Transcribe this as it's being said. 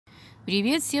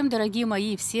Привет всем, дорогие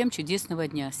мои, всем чудесного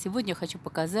дня! Сегодня я хочу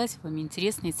показать вам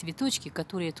интересные цветочки,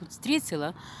 которые я тут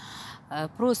встретила.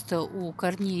 Просто у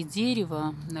корней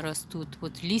дерева растут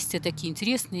вот листья такие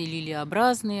интересные,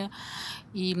 лилиобразные.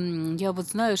 И я вот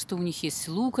знаю, что у них есть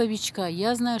луковичка.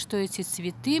 Я знаю, что эти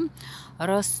цветы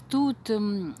растут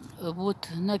вот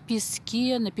на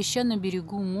песке, на песчаном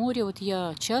берегу моря. Вот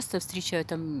я часто встречаю,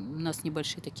 там у нас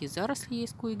небольшие такие заросли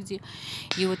есть кое-где.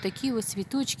 И вот такие вот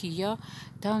цветочки я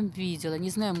там видела. Не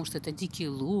знаю, может, это дикий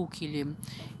лук или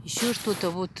еще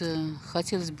что-то. Вот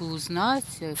хотелось бы узнать,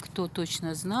 кто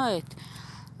точно знает,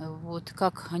 вот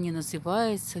как они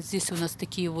называются. Здесь у нас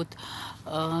такие вот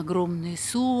огромные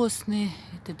сосны.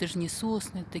 Это даже не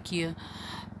сосны, такие,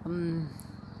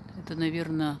 это,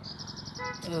 наверное,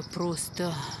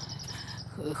 просто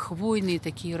хвойные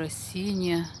такие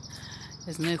растения.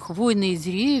 Я знаю, хвойные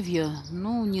деревья,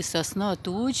 ну, не сосна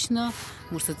точно.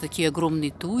 Может, это такие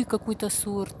огромные туй, какой-то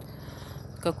сорт,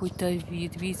 какой-то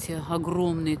вид, видите,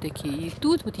 огромные такие. И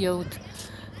тут вот я вот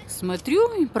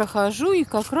смотрю и прохожу, и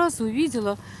как раз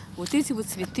увидела вот эти вот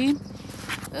цветы,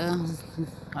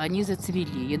 они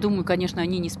зацвели. Я думаю, конечно,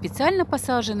 они не специально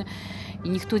посажены, и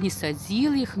никто не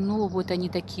садил их, но вот они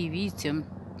такие, видите,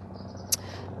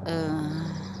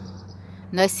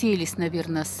 населись,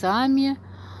 наверное, сами.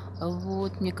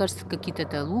 Вот, мне кажется, какие-то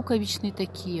это луковичные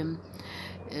такие.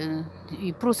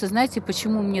 И просто, знаете,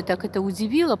 почему мне так это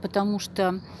удивило? Потому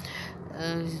что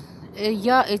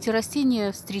я эти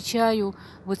растения встречаю,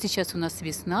 вот сейчас у нас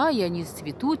весна, и они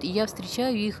цветут, и я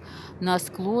встречаю их на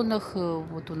склонах.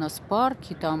 Вот у нас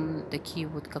парки, там такие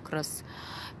вот как раз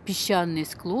песчаные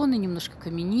склоны, немножко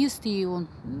каменистые,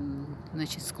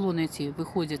 значит, склоны эти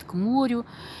выходят к морю.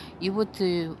 И вот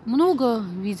много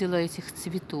видела этих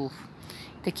цветов.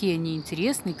 Такие они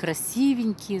интересные,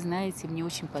 красивенькие, знаете, мне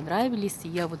очень понравились. И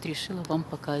я вот решила вам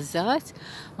показать.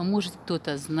 А может,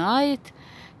 кто-то знает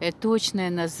точное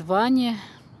название,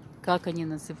 как они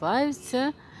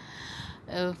называются.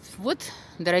 Вот,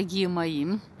 дорогие мои,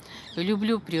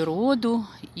 люблю природу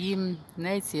и,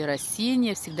 знаете,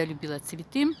 растения, всегда любила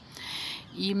цветы.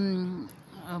 И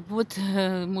вот,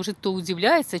 может, кто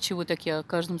удивляется, чего так я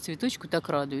каждому цветочку так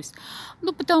радуюсь.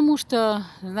 Ну, потому что,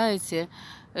 знаете,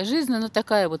 жизнь, она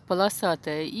такая вот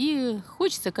полосатая. И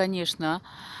хочется, конечно,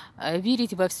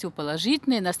 верить во все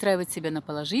положительное, настраивать себя на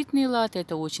положительный лад.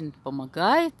 Это очень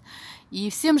помогает. И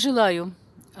всем желаю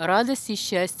радости,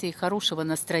 счастья и хорошего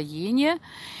настроения.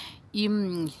 И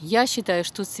я считаю,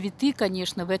 что цветы,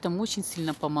 конечно, в этом очень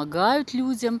сильно помогают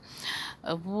людям.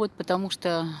 Вот, потому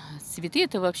что цветы –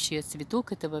 это вообще,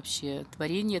 цветок – это вообще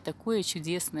творение такое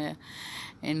чудесное,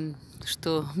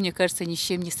 что, мне кажется, ни с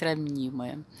чем не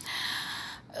сравнимое.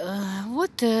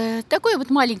 Вот такое вот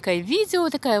маленькое видео,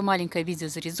 такая маленькая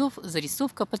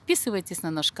видеозарисовка. Подписывайтесь на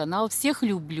наш канал. Всех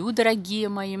люблю, дорогие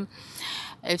мои.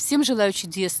 Всем желаю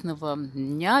чудесного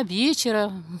дня,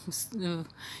 вечера,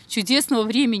 чудесного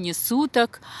времени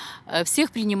суток.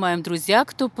 Всех принимаем, друзья,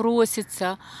 кто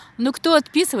просится. Но кто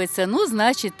отписывается, ну,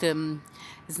 значит,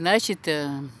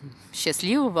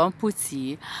 счастливого вам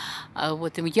пути.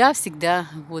 Вот, и я всегда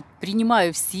вот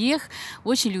принимаю всех,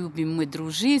 очень любим мы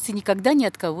дружить, и никогда ни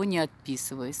от кого не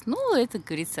отписываюсь. Ну, это, как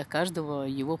говорится, каждого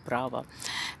его право.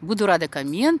 Буду рада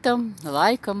комментам,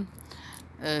 лайкам.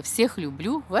 Всех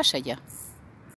люблю, ваша я.